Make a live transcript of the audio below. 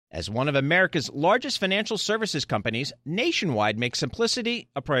As one of America's largest financial services companies, Nationwide makes simplicity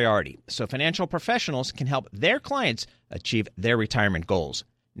a priority so financial professionals can help their clients achieve their retirement goals.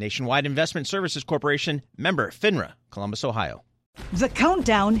 Nationwide Investment Services Corporation, member FINRA, Columbus, Ohio. The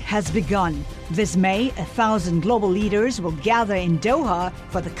countdown has begun. This May, 1,000 global leaders will gather in Doha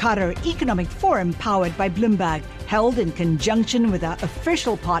for the Qatar Economic Forum powered by Bloomberg, held in conjunction with our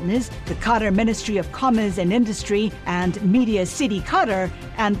official partners, the Qatar Ministry of Commerce and Industry and Media City Qatar,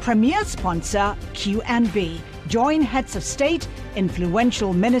 and premier sponsor Q&B. Join heads of state,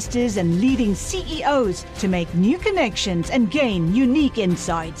 influential ministers, and leading CEOs to make new connections and gain unique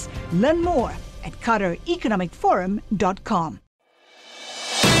insights. Learn more at QatarEconomicForum.com.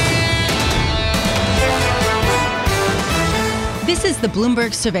 This is the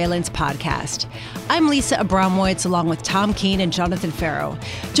Bloomberg Surveillance Podcast. I'm Lisa Abramowitz, along with Tom Keene and Jonathan Farrow.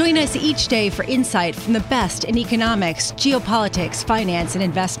 Join us each day for insight from the best in economics, geopolitics, finance, and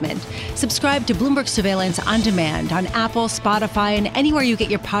investment. Subscribe to Bloomberg Surveillance on demand on Apple, Spotify, and anywhere you get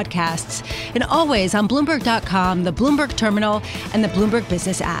your podcasts. And always on Bloomberg.com, the Bloomberg Terminal, and the Bloomberg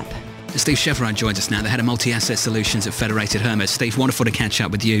Business app. Steve Chiavarone joins us now, the head of multi-asset solutions at Federated Hermes. Steve, wonderful to catch up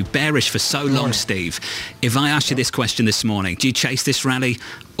with you. Bearish for so long, Steve. If I asked you this question this morning, do you chase this rally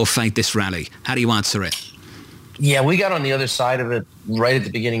or fade this rally? How do you answer it? Yeah, we got on the other side of it right at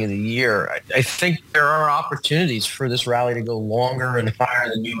the beginning of the year. I think there are opportunities for this rally to go longer and higher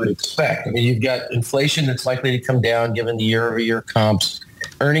than you would expect. I mean, you've got inflation that's likely to come down given the year-over-year comps.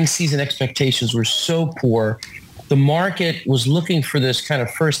 Earnings season expectations were so poor. The market was looking for this kind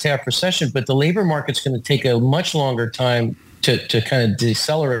of first half recession, but the labor market's going to take a much longer time to kind of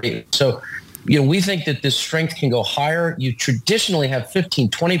decelerate. So, we think that this strength can go higher. You traditionally have 15,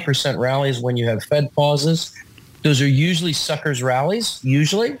 20% rallies when you have Fed pauses. Those are usually suckers rallies,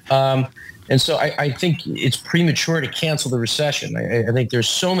 usually. And so I think it's premature to cancel the recession. I think there's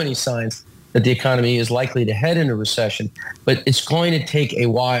so many signs that the economy is likely to head into recession, but it's going to take a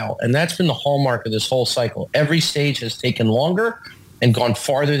while. And that's been the hallmark of this whole cycle. Every stage has taken longer and gone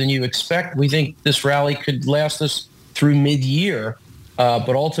farther than you expect. We think this rally could last us through mid-year,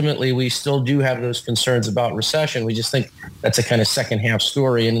 but ultimately we still do have those concerns about recession. We just think that's a kind of second half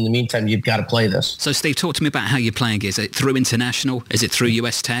story. And in the meantime, you've got to play this. So Steve, talk to me about how you're playing. Is it through international? Is it through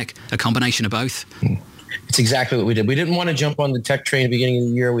US tech? A combination of both? It's exactly what we did. We didn't want to jump on the tech train at the beginning of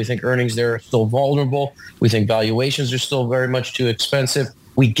the year. We think earnings there are still vulnerable. We think valuations are still very much too expensive.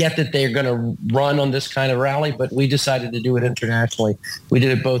 We get that they're going to run on this kind of rally, but we decided to do it internationally. We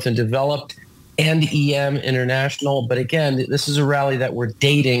did it both in developed and EM international. But again, this is a rally that we're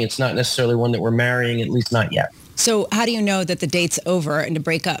dating. It's not necessarily one that we're marrying, at least not yet. So how do you know that the date's over and to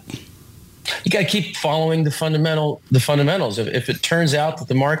break up? You got to keep following the fundamentals. If it turns out that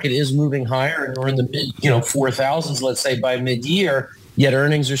the market is moving higher and we're in the mid, 4,000s, let's say by mid-year, yet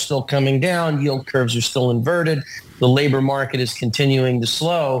earnings are still coming down, yield curves are still inverted, the labor market is continuing to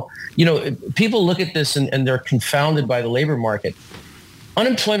slow. People look at this and they're confounded by the labor market.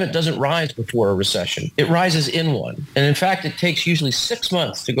 Unemployment doesn't rise before a recession. It rises in one. And in fact, it takes usually 6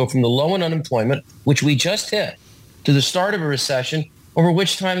 months to go from the low in unemployment, which we just hit, to the start of a recession, over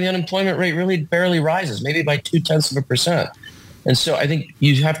which time the unemployment rate really barely rises, maybe by 0.2%. And so I think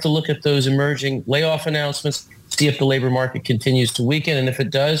you have to look at those emerging layoff announcements, see if the labor market continues to weaken. And if it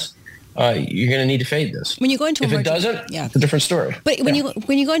does, you're going to need to fade this. When you go into if it doesn't, it's a different story. But when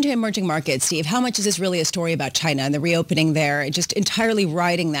you go into emerging markets, Steve, how much is this really a story about China and the reopening there, and just entirely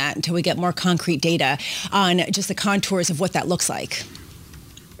riding that until we get more concrete data on just the contours of what that looks like?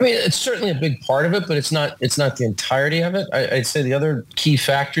 I mean, it's certainly a big part of it, but it's not the entirety of it. I'd say the other key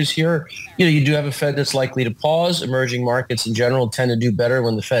factors here, you do have a Fed that's likely to pause. Emerging markets in general tend to do better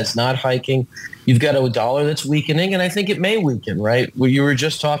when the Fed's not hiking. You've got a dollar that's weakening, and I think it may weaken, right? Where you were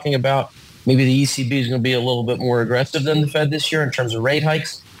just talking about maybe the ECB is going to be a little bit more aggressive than the Fed this year in terms of rate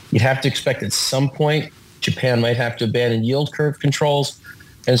hikes. You'd have to expect at some point Japan might have to abandon yield curve controls.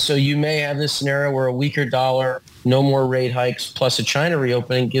 And so you may have this scenario where a weaker dollar, no more rate hikes, plus a China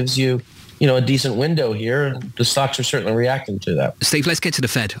reopening gives you, a decent window here. The stocks are certainly reacting to that. Steve, let's get to the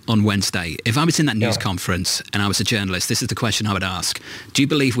Fed on Wednesday. If I was in that news conference and I was a journalist, this is the question I would ask. Do you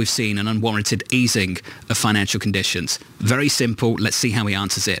believe we've seen an unwarranted easing of financial conditions? Very simple. Let's see how he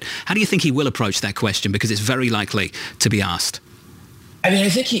answers it. How do you think he will approach that question? Because it's very likely to be asked. I mean, I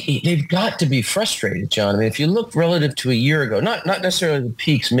think they've got to be frustrated, John. I mean, if you look relative to a year ago, not necessarily the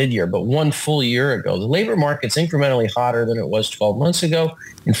peaks mid-year, but one full year ago, the labor market's incrementally hotter than it was 12 months ago.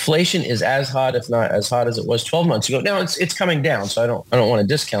 Inflation is as hot, if not as hot as it was 12 months ago. Now it's coming down, so I don't want to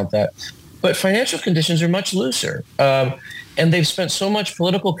discount that. But financial conditions are much looser. And they've spent so much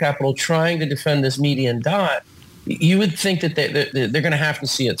political capital trying to defend this median dot you would think that they're going to have to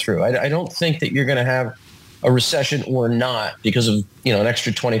see it through. I don't think that you're going to have a recession or not because of, an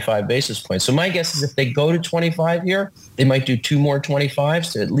extra 25 basis points. So my guess is if they go to 25 here, they might do 2 more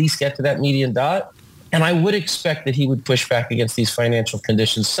 25s to at least get to that median dot. And I would expect that he would push back against these financial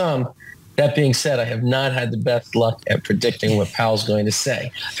conditions some. That being said, I have not had the best luck at predicting what Powell's going to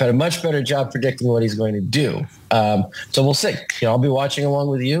say. I've had a much better job predicting what he's going to do. So we'll see. I'll be watching along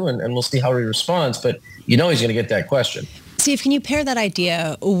with you, and we'll see how he responds. But he's going to get that question. Steve, can you pair that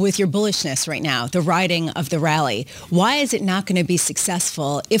idea with your bullishness right now, the riding of the rally? Why is it not going to be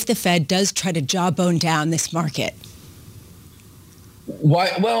successful if the Fed does try to jawbone down this market?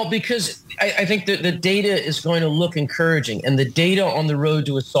 Why? Well, because I think that the data is going to look encouraging, and the data on the road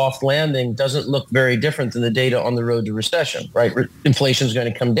to a soft landing doesn't look very different than the data on the road to recession, right? Inflation is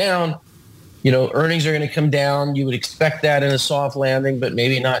going to come down. Earnings are going to come down. You would expect that in a soft landing, but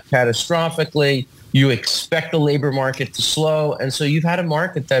maybe not catastrophically. You expect the labor market to slow. And so you've had a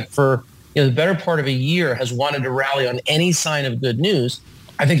market that for the better part of a year has wanted to rally on any sign of good news.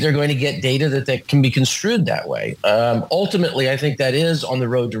 I think they're going to get data that can be construed that way. Ultimately, I think that is on the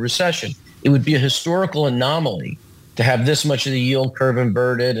road to recession. It would be a historical anomaly to have this much of the yield curve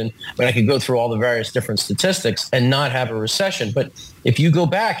inverted. And I could go through all the various different statistics and not have a recession. But if you go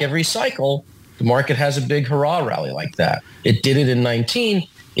back every cycle, the market has a big hurrah rally like that. It did it in 19.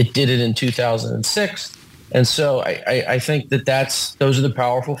 It did it in 2006. And so I think those are the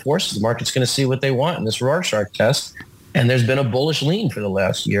powerful forces. The market's going to see what they want in this Rorschach test. And there's been a bullish lean for the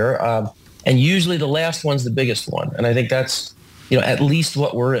last year. And usually the last one's the biggest one. And I think that's, at least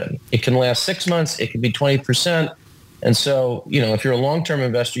what we're in. It can last 6 months. It could be 20%. And so, if you're a long-term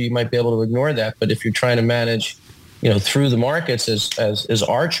investor, you might be able to ignore that. But if you're trying to manage, through the markets as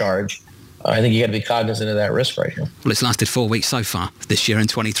our charge, I think you got to be cognizant of that risk right here. Well, it's lasted 4 weeks so far this year in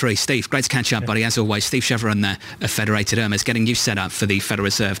 23. Steve, great to catch up, buddy. As always, Steve Chiavarone there of Federated Hermes, getting you set up for the Federal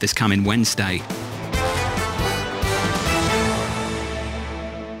Reserve this coming Wednesday.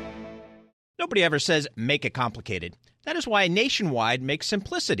 Nobody ever says make it complicated. That is why Nationwide makes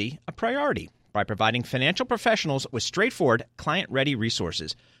simplicity a priority by providing financial professionals with straightforward, client-ready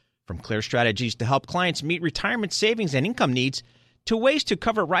resources. From clear strategies to help clients meet retirement savings and income needs, to ways to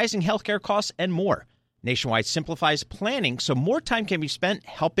cover rising healthcare costs and more. Nationwide simplifies planning so more time can be spent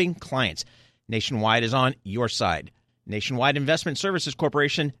helping clients. Nationwide is on your side. Nationwide Investment Services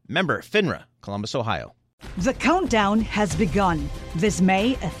Corporation, member FINRA, Columbus, Ohio. The countdown has begun. This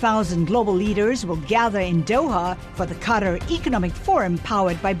May, 1,000 global leaders will gather in Doha for the Qatar Economic Forum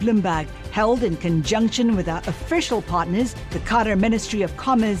powered by Bloomberg, held in conjunction with our official partners, the Qatar Ministry of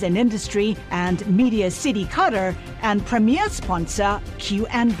Commerce and Industry and Media City Qatar, and premier sponsor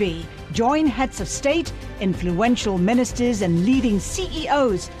QNB. Join heads of state, influential ministers, and leading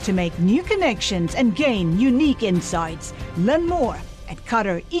CEOs to make new connections and gain unique insights. Learn more at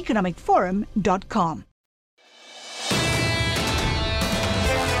QatarEconomicForum.com.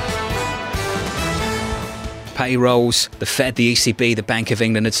 Payrolls, the Fed, the ECB, the Bank of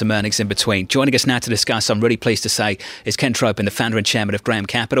England, and some earnings in between. Joining us now to discuss, I'm really pleased to say, is Ken Tropin, the founder and chairman of Graham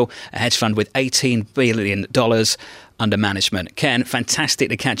Capital, a hedge fund with $18 billion under management. Ken, fantastic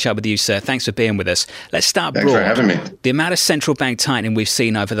to catch up with you, sir. Thanks for being with us. Let's start broad. Thanks for having me. The amount of central bank tightening we've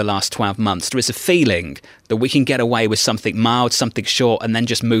seen over the last 12 months, there is a feeling that we can get away with something mild, something short, and then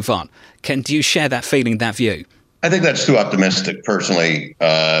just move on. Ken, do you share that feeling, that view? I think that's too optimistic, personally.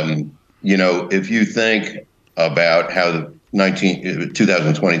 If you think about how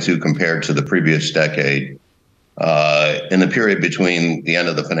 2022 compared to the previous decade, in the period between the end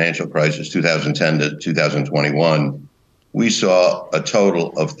of the financial crisis, 2010 to 2021, we saw a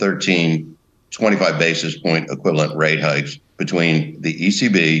total of 13 25 basis point equivalent rate hikes between the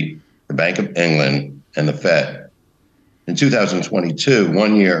ECB, the Bank of England, and the Fed. In 2022,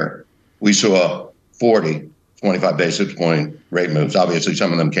 1 year, we saw 40 25 basis point rate moves. Obviously,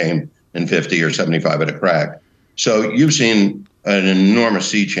 some of them came in 50 or 75 at a crack. So you've seen an enormous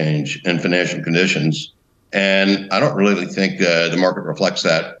sea change in financial conditions. And I don't really think the market reflects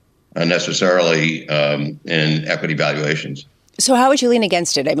that necessarily in equity valuations. So how would you lean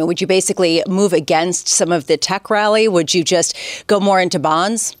against it? I mean, would you basically move against some of the tech rally? Would you just go more into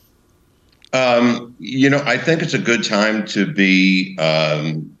bonds? I think it's a good time to be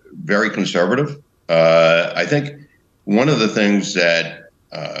very conservative. I think one of the things that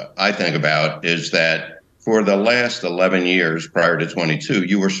I think about is that for the last 11 years prior to 22,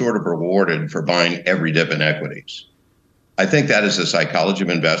 you were sort of rewarded for buying every dip in equities. I think that is the psychology of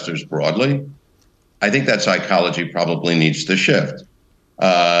investors broadly. I think that psychology probably needs to shift.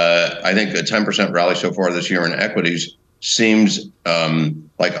 I think a 10% rally so far this year in equities seems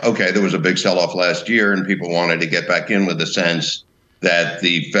like, okay, there was a big sell-off last year and people wanted to get back in with the sense that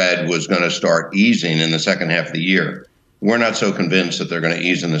the Fed was going to start easing in the second half of the year. We're not so convinced that they're going to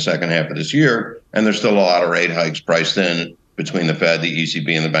ease in the second half of this year, and there's still a lot of rate hikes priced in between the Fed, the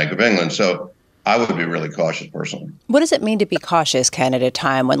ECB, and the Bank of England. So I would be really cautious personally. What does it mean to be cautious, Ken, at a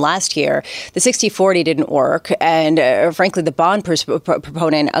time when last year the 60-40 didn't work and, frankly, the bond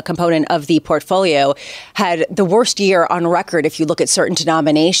component of the portfolio had the worst year on record if you look at certain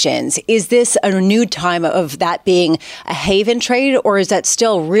denominations? Is this a renewed time of that being a haven trade, or is that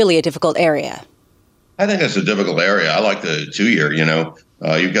still really a difficult area? I think that's a difficult area. I like the 2-year,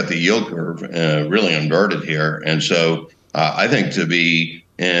 you've got the yield curve really inverted here. And so I think to be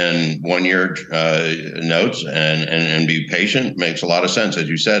in 1-year notes and be patient makes a lot of sense. As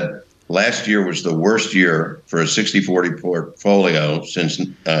you said, last year was the worst year for a 60-40 portfolio since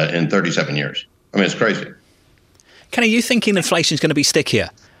in 37 years. I mean, it's crazy. Ken, are you thinking inflation is going to be stickier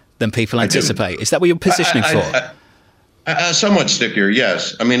than people anticipate? Is that what you're positioning for? Somewhat stickier,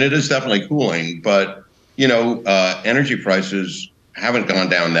 yes. I mean, it is definitely cooling, but, energy prices haven't gone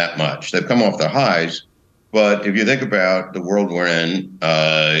down that much. They've come off their highs. But if you think about the world we're in,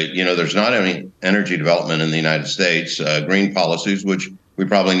 there's not any energy development in the United States. Green policies, which we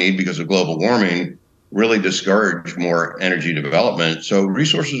probably need because of global warming, really discourage more energy development. So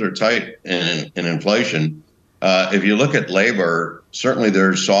resources are tight in inflation. If you look at labor, certainly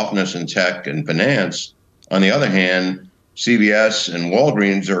there's softness in tech and finance. On the other hand, CVS and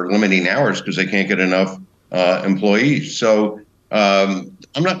Walgreens are limiting hours because they can't get enough employees. So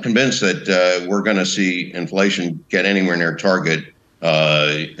I'm not convinced that we're going to see inflation get anywhere near target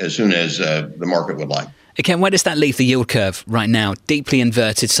as soon as the market would like. Again, where does that leave the yield curve right now? Deeply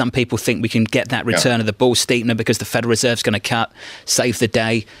inverted. Some people think we can get that return of the bull steepener because the Federal Reserve's going to cut, save the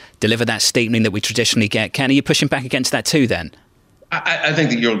day, deliver that steepening that we traditionally get. Ken, are you pushing back against that too then? I think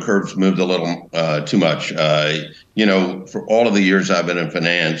the yield curve's moved a little too much. For all of the years I've been in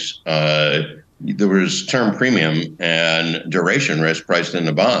finance, there was term premium and duration risk priced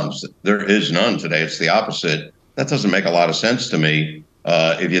into bonds. There is none today. It's the opposite. That doesn't make a lot of sense to me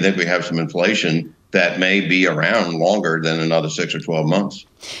if you think we have some inflation that may be around longer than another 6 or 12 months.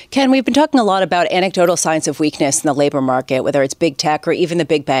 Ken, we've been talking a lot about anecdotal signs of weakness in the labor market, whether it's big tech or even the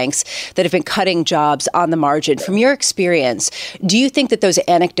big banks that have been cutting jobs on the margin. From your experience, do you think that those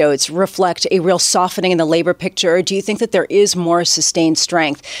anecdotes reflect a real softening in the labor picture, or do you think that there is more sustained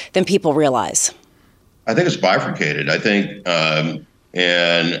strength than people realize? I think it's bifurcated. I think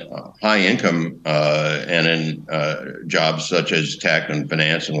in high income and in jobs such as tech and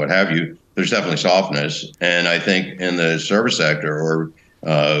finance and what have you, there's definitely softness. And I think in the service sector or,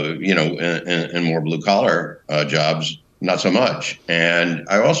 in more blue collar jobs, not so much. And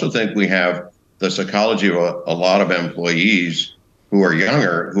I also think we have the psychology of a lot of employees who are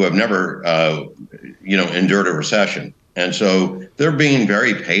younger, who have never, endured a recession. And so they're being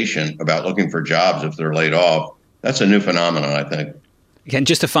very patient about looking for jobs if they're laid off. That's a new phenomenon, I think. Ken,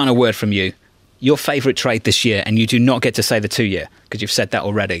 just a final word from you. Your favorite trade this year, and you do not get to say the 2-year because you've said that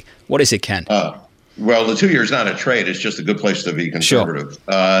already. What is it, Ken? Well, the 2-year is not a trade. It's just a good place to be conservative.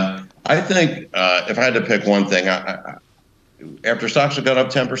 Sure. I think if I had to pick one thing, after stocks have gone up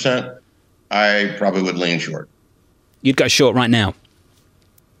 10%, I probably would lean short. You'd go short right now?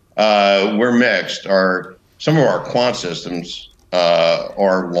 We're mixed. Some of our quant systems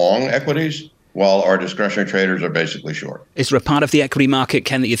are long equities, while our discretionary traders are basically short. Is there a part of the equity market,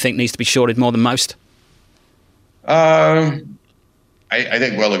 Ken, that you think needs to be shorted more than most? I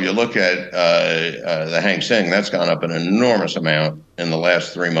think, well, if you look at the Hang Seng, that's gone up an enormous amount in the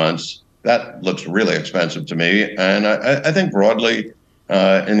last 3 months. That looks really expensive to me. And I think broadly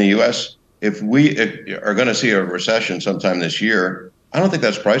in the U.S., if we are going to see a recession sometime this year, I don't think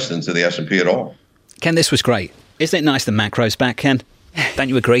that's priced into the S&P at all. Ken, this was great. Isn't it nice the macro's back, Ken? Don't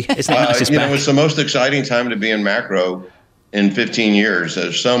you agree? Isn't it nice it's back? It's the most exciting time to be in macro in 15 years.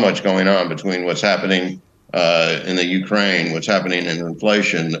 There's so much going on between what's happening in the Ukraine, what's happening in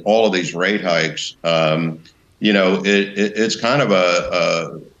inflation, all of these rate hikes. It's kind of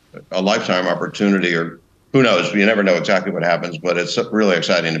a lifetime opportunity, or who knows? You never know exactly what happens, but it's really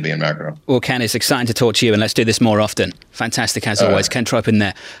exciting to be in macro. Well, Ken, it's exciting to talk to you, and let's do this more often. Fantastic as always. Ken Tropin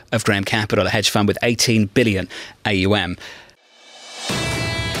there of Graham Capital, a hedge fund with 18 billion AUM.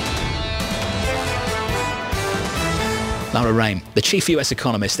 Lara Raim, the chief US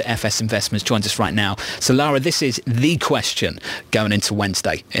economist at FS Investments, joins us right now. So, Lara, this is the question going into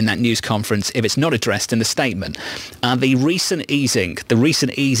Wednesday in that news conference, if it's not addressed in the statement. The recent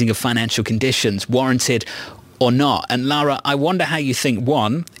easing of financial conditions warranted or not? And Lara, I wonder how you think,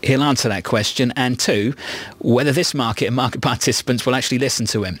 one, he'll answer that question, and two, whether this market and market participants will actually listen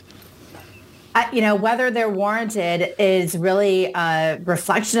to him. Whether they're warranted is really a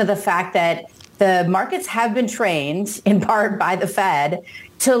reflection of the fact that the markets have been trained in part by the Fed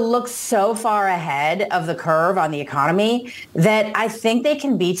to look so far ahead of the curve on the economy that I think they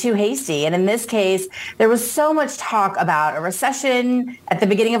can be too hasty. And in this case, there was so much talk about a recession at the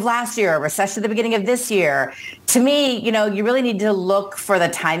beginning of last year, a recession at the beginning of this year. To me, you really need to look for the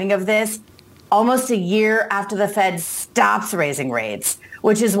timing of this almost a year after the Fed stops raising rates,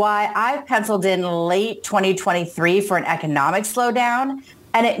 which is why I've penciled in late 2023 for an economic slowdown.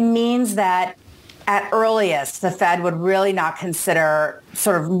 And it means that at earliest, the Fed would really not consider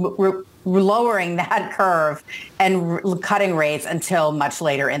sort of lowering that curve and cutting rates until much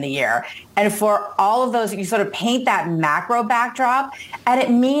later in the year. And for all of those, you sort of paint that macro backdrop, and it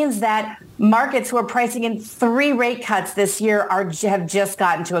means that markets who are pricing in 3 rate cuts this year have just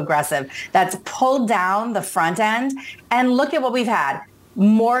gotten too aggressive. That's pulled down the front end. And look at what we've had.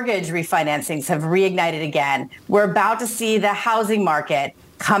 Mortgage refinancings have reignited again. We're about to see the housing market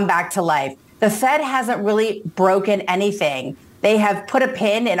come back to life. The Fed hasn't really broken anything. They have put a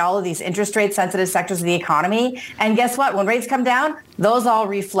pin in all of these interest rate sensitive sectors of the economy. And guess what? When rates come down, those all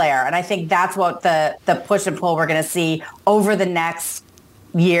reflare. And I think that's what the push and pull we're going to see over the next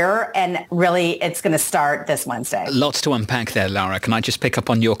year. And really, it's going to start this Wednesday. Lots to unpack there, Lara. Can I just pick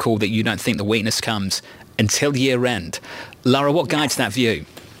up on your call that you don't think the weakness comes until year end? Lara, what guides that view?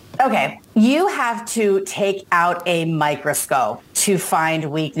 Okay, you have to take out a microscope to find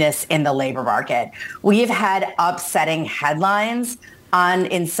weakness in the labor market. We've had upsetting headlines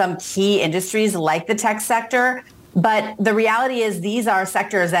in some key industries like the tech sector, but the reality is these are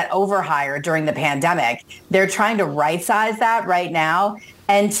sectors that overhired during the pandemic. They're trying to right-size that right now.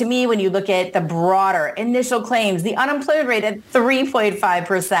 And to me, when you look at the broader initial claims, the unemployment rate at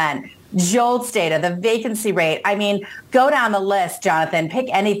 3.5%, JOLTS data, the vacancy rate. I mean, go down the list, Jonathan, pick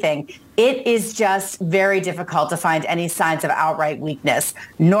anything. It is just very difficult to find any signs of outright weakness.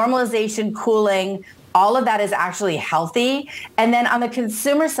 Normalization, cooling, all of that is actually healthy. And then on the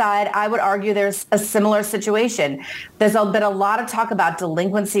consumer side, I would argue there's a similar situation. There's been a lot of talk about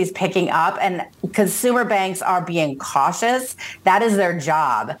delinquencies picking up, and consumer banks are being cautious. That is their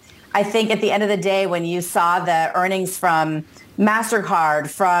job. I think at the end of the day, when you saw the earnings from MasterCard,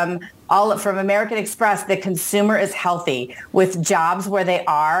 from American Express, the consumer is healthy. With jobs where they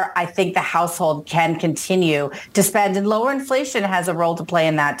are, I think the household can continue to spend, and lower inflation has a role to play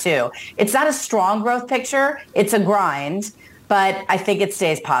in that too. It's not a strong growth picture. It's a grind, but I think it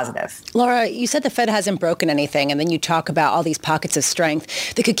stays positive. Laura, you said the Fed hasn't broken anything, and then you talk about all these pockets of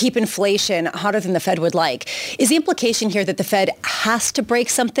strength that could keep inflation hotter than the Fed would like. Is the implication here that the Fed has to break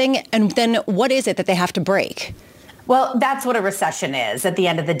something? And then what is it that they have to break? Well, that's what a recession is at the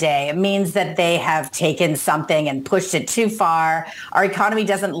end of the day. It means that they have taken something and pushed it too far. Our economy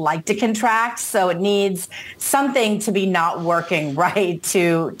doesn't like to contract, so it needs something to be not working right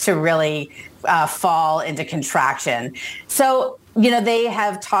to really fall into contraction. So, they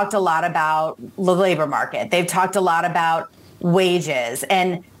have talked a lot about the labor market. They've talked a lot about wages,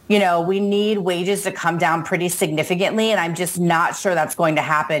 and we need wages to come down pretty significantly, and I'm just not sure that's going to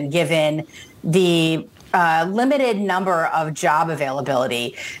happen given the limited number of job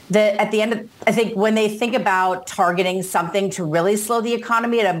availability. At the end, I think when they think about targeting something to really slow the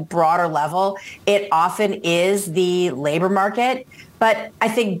economy at a broader level, it often is the labor market. But I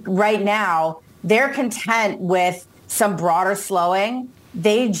think right now they're content with some broader slowing.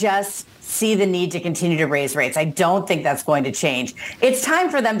 They just see the need to continue to raise rates. I don't think that's going to change. It's time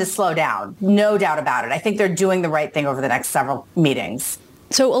for them to slow down, no doubt about it. I think they're doing the right thing over the next several meetings.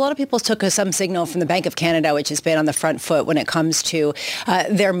 So a lot of people took some signal from the Bank of Canada, which has been on the front foot when it comes to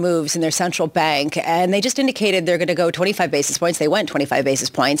their moves in their central bank. And they just indicated they're going to go 25 basis points. They went 25 basis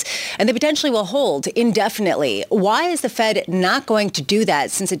points, and they potentially will hold indefinitely. Why is the Fed not going to do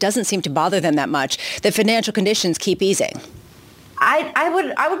that, since it doesn't seem to bother them that much that financial conditions keep easing?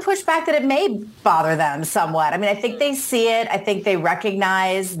 I would push back that it may bother them somewhat. I mean, I think they see it. I think they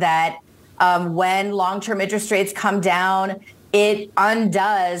recognize that when long-term interest rates come down, it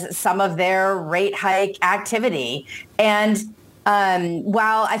undoes some of their rate hike activity. And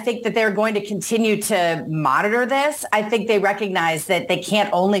while I think that they're going to continue to monitor this, I think they recognize that they can't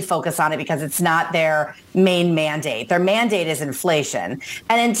only focus on it because it's not their main mandate. Their mandate is inflation.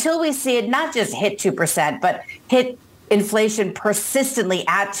 And until we see it not just hit 2%, but hit inflation persistently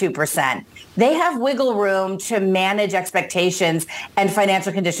at 2%. They have wiggle room to manage expectations, and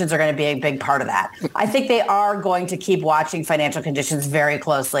financial conditions are going to be a big part of that. I think they are going to keep watching financial conditions very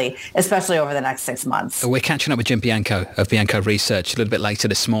closely, especially over the next 6 months. We're catching up with Jim Bianco of Bianco Research a little bit later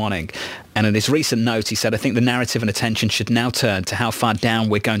this morning. And in his recent note, he said, I think the narrative and attention should now turn to how far down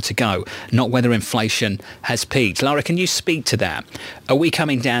we're going to go, not whether inflation has peaked. Laura, can you speak to that? Are we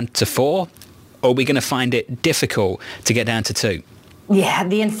coming down to 4, or are we going to find it difficult to get down to 2? Yeah,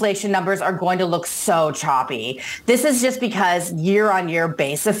 the inflation numbers are going to look so choppy. This is just because year-on-year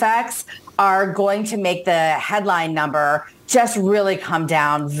base effects are going to make the headline number just really come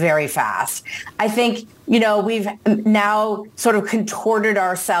down very fast. I think, we've now sort of contorted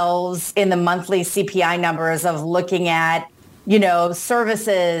ourselves in the monthly CPI numbers of looking at,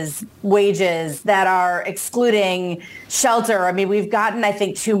 services, wages that are excluding shelter. I mean, we've gotten, I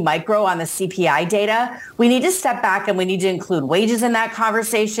think, too micro on the CPI data. We need to step back and we need to include wages in that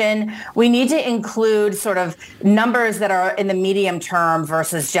conversation. We need to include sort of numbers that are in the medium term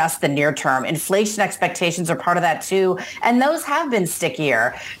versus just the near term. Inflation expectations are part of that too. And those have been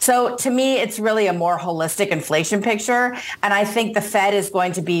stickier. So to me, it's really a more holistic inflation picture. And I think the Fed is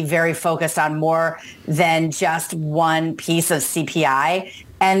going to be very focused on more than just one piece of CPI.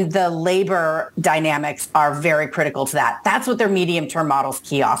 And the labor dynamics are very critical to that. That's what their medium-term models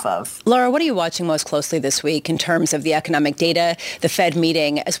key off of. Laura, what are you watching most closely this week in terms of the economic data, the Fed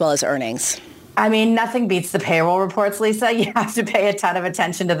meeting, as well as earnings? I mean, nothing beats the payroll reports, Lisa. You have to pay a ton of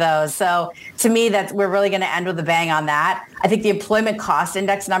attention to those. So to me, we're really going to end with a bang on that. I think the employment cost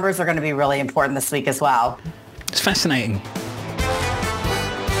index numbers are going to be really important this week as well. It's fascinating.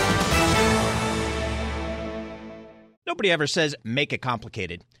 Nobody ever says make it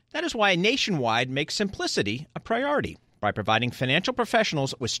complicated. That is why Nationwide makes simplicity a priority by providing financial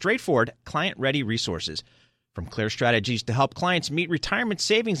professionals with straightforward, client-ready resources. From clear strategies to help clients meet retirement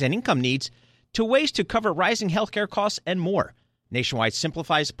savings and income needs, to ways to cover rising healthcare costs and more. Nationwide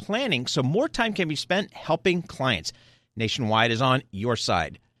simplifies planning so more time can be spent helping clients. Nationwide is on your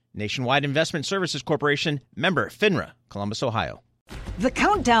side. Nationwide Investment Services Corporation, member FINRA, Columbus, Ohio. The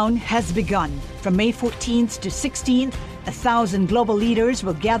countdown has begun. From May 14th to 16th, 1,000 global leaders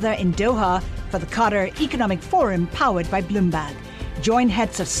will gather in Doha for the Qatar Economic Forum powered by Bloomberg. Join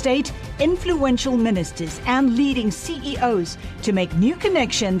heads of state, influential ministers, and leading CEOs to make new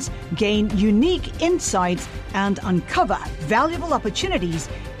connections, gain unique insights, and uncover valuable opportunities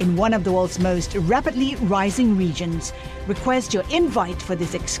in one of the world's most rapidly rising regions. Request your invite for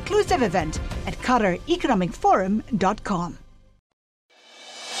this exclusive event at QatarEconomicForum.com.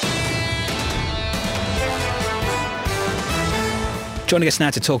 Joining us now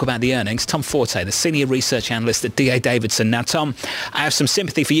to talk about the earnings, Tom Forte, the Senior Research Analyst at D.A. Davidson. Now, Tom, I have some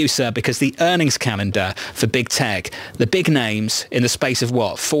sympathy for you, sir, because the earnings calendar for big tech, the big names in the space of,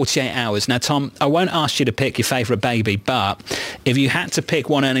 48 hours. Now, Tom, I won't ask you to pick your favourite baby, but if you had to pick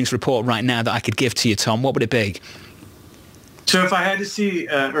one earnings report right now that I could give to you, Tom, what would it be? So if I had to see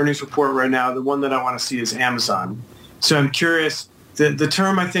an earnings report right now, the one that I want to see is Amazon. So I'm curious, the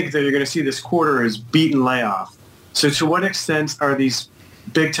term I think that you're going to see this quarter is beat and layoff. So to what extent are these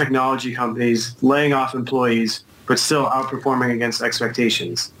big technology companies laying off employees but still outperforming against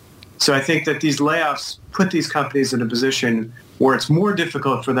expectations? So I think that these layoffs put these companies in a position where it's more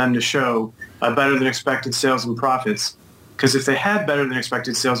difficult for them to show better than expected sales and profits. Because if they had better than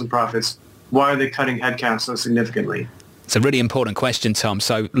expected sales and profits, why are they cutting headcount so significantly? It's a really important question, Tom.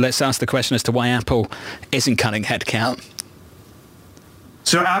 So let's ask the question as to why Apple isn't cutting headcount.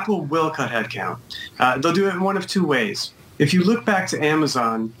 So Apple will cut headcount. They'll do it in one of two ways. If you look back to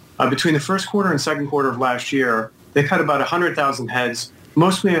Amazon, between the first quarter and second quarter of last year, they cut about 100,000 heads,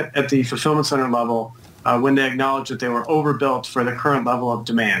 mostly at the fulfillment center level, when they acknowledged that they were overbuilt for the current level of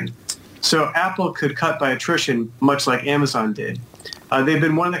demand. So Apple could cut by attrition, much like Amazon did. They've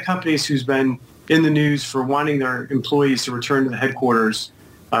been one of the companies who's been in the news for wanting their employees to return to the headquarters,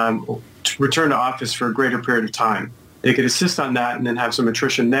 to return to office for a greater period of time. They could assist on that and then have some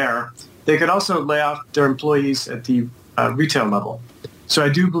attrition there. They could also lay off their employees at the retail level. So I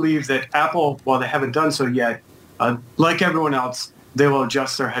do believe that Apple, while they haven't done so yet, like everyone else, they will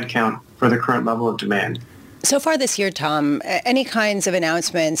adjust their headcount for the current level of demand. So far this year, Tom, any kinds of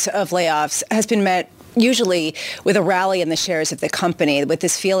announcements of layoffs has been met usually with a rally in the shares of the company, with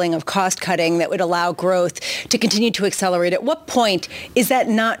this feeling of cost cutting that would allow growth to continue to accelerate. At what point is that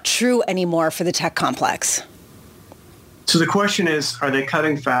not true anymore for the tech complex? So the question is, are they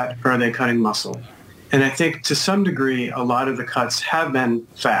cutting fat or are they cutting muscle? And I think to some degree, a lot of the cuts have been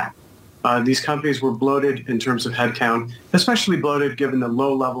fat. These companies were bloated in terms of headcount, especially bloated given the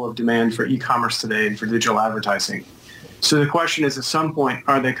low level of demand for e-commerce today and for digital advertising. So the question is, at some point,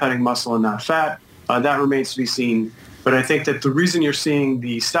 are they cutting muscle and not fat? That remains to be seen. But I think that the reason you're seeing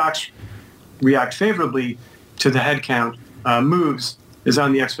the stocks react favorably to the headcount moves is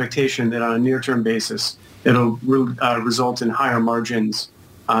on the expectation that on a near-term basis, it'll result in higher margins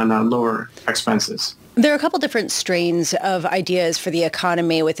on lower expenses. There are a couple different strains of ideas for the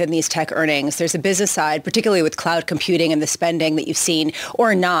economy within these tech earnings. There's a business side, particularly with cloud computing and the spending that you've seen,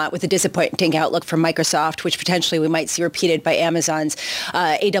 or not, with the disappointing outlook from Microsoft, which potentially we might see repeated by Amazon's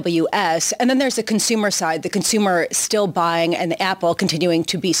AWS. And then there's the consumer side, the consumer still buying and Apple continuing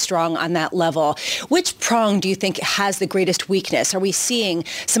to be strong on that level. Which prong do you think has the greatest weakness? Are we seeing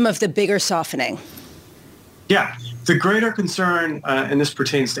some of the bigger softening? Yeah, the greater concern, and this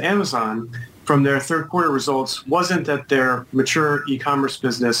pertains to Amazon, from their third quarter results wasn't that their mature e-commerce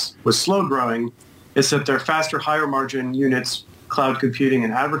business was slow growing. It's that their faster, higher margin units, cloud computing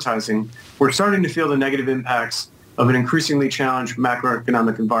and advertising, were starting to feel the negative impacts of an increasingly challenged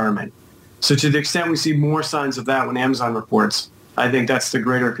macroeconomic environment. So to the extent we see more signs of that when Amazon reports, I think that's the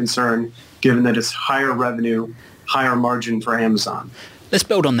greater concern, given that it's higher revenue, higher margin for Amazon. Let's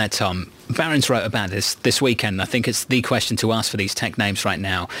build on that, Tom. Barron's wrote about this weekend. I think it's the question to ask for these tech names right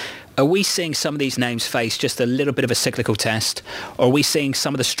now. Are we seeing some of these names face just a little bit of a cyclical test? Or are we seeing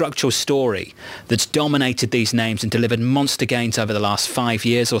some of the structural story that's dominated these names and delivered monster gains over the last 5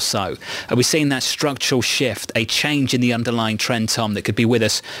 years or so? Are we seeing that structural shift, a change in the underlying trend, Tom, that could be with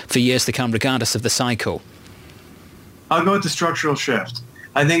us for years to come, regardless of the cycle? I'll go with the structural shift.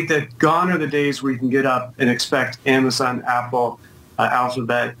 I think that gone are the days where you can get up and expect Amazon, Apple,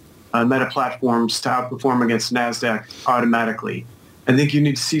 Alphabet, Meta platforms to outperform against NASDAQ automatically. I think you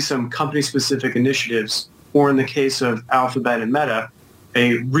need to see some company-specific initiatives, or in the case of Alphabet and Meta,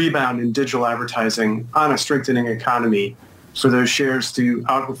 a rebound in digital advertising on a strengthening economy for those shares to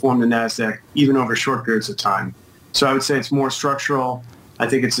outperform the NASDAQ even over short periods of time. So I would say it's more structural. I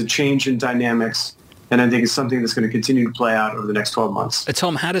think it's a change in dynamics, and I think it's something that's going to continue to play out over the next 12 months.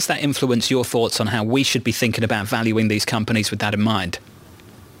 Tom, how does that influence your thoughts on how we should be thinking about valuing these companies with that in mind?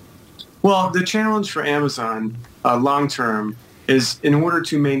 Well, the challenge for Amazon long-term is in order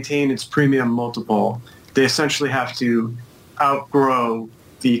to maintain its premium multiple, they essentially have to outgrow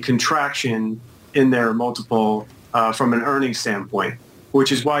the contraction in their multiple from an earnings standpoint,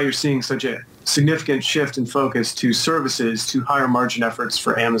 which is why you're seeing such a significant shift in focus to services, to higher margin efforts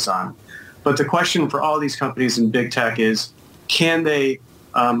for Amazon. But the question for all these companies in big tech is, can they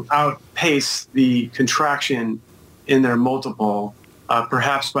outpace the contraction in their multiple,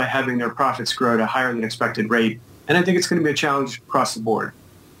 perhaps by having their profits grow at a higher than expected rate? And I think it's going to be a challenge across the board.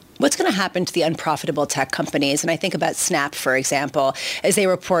 What's going to happen to the unprofitable tech companies? And I think about Snap, for example, as they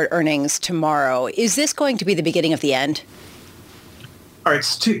report earnings tomorrow. Is this going to be the beginning of the end? All right,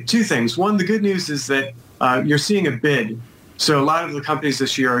 it's two things. One, the good news is that you're seeing a bid. So a lot of the companies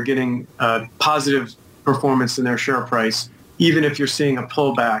this year are getting positive performance in their share price, even if you're seeing a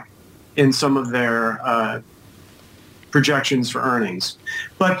pullback in some of their projections for earnings.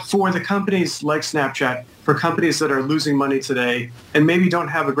 But for the companies like Snapchat, for companies that are losing money today and maybe don't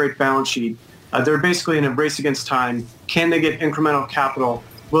have a great balance sheet, they're basically in a race against time. Can they get incremental capital?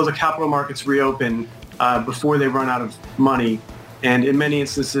 Will the capital markets reopen before they run out of money? And in many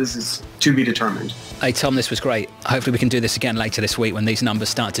instances, it's to be determined. Hey, Tom, this was great. Hopefully we can do this again later this week when these numbers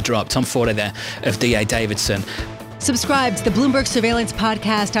start to drop. Tom Forder there of D.A. Davidson. Subscribe to the Bloomberg Surveillance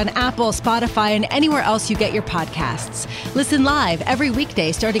Podcast on Apple, Spotify, and anywhere else you get your podcasts. Listen live every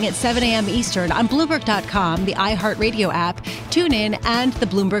weekday starting at 7 a.m. Eastern on Bloomberg.com, the iHeartRadio app, TuneIn, and the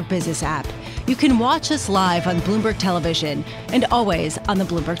Bloomberg Business app. You can watch us live on Bloomberg Television and always on the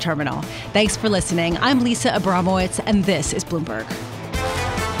Bloomberg Terminal. Thanks for listening. I'm Lisa Abramowitz, and this is Bloomberg.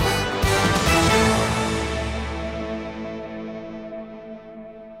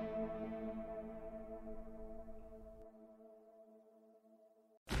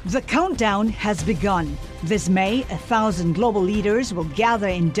 The countdown has begun. This May, 1,000 global leaders will gather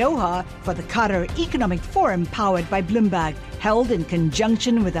in Doha for the Qatar Economic Forum powered by Bloomberg, held in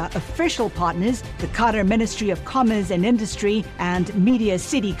conjunction with our official partners, the Qatar Ministry of Commerce and Industry and Media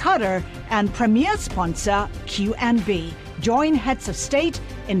City Qatar, and premier sponsor QNB. Join heads of state,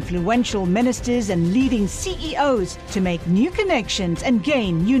 influential ministers, and leading CEOs to make new connections and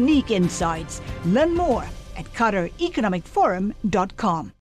gain unique insights. Learn more at QatarEconomicForum.com.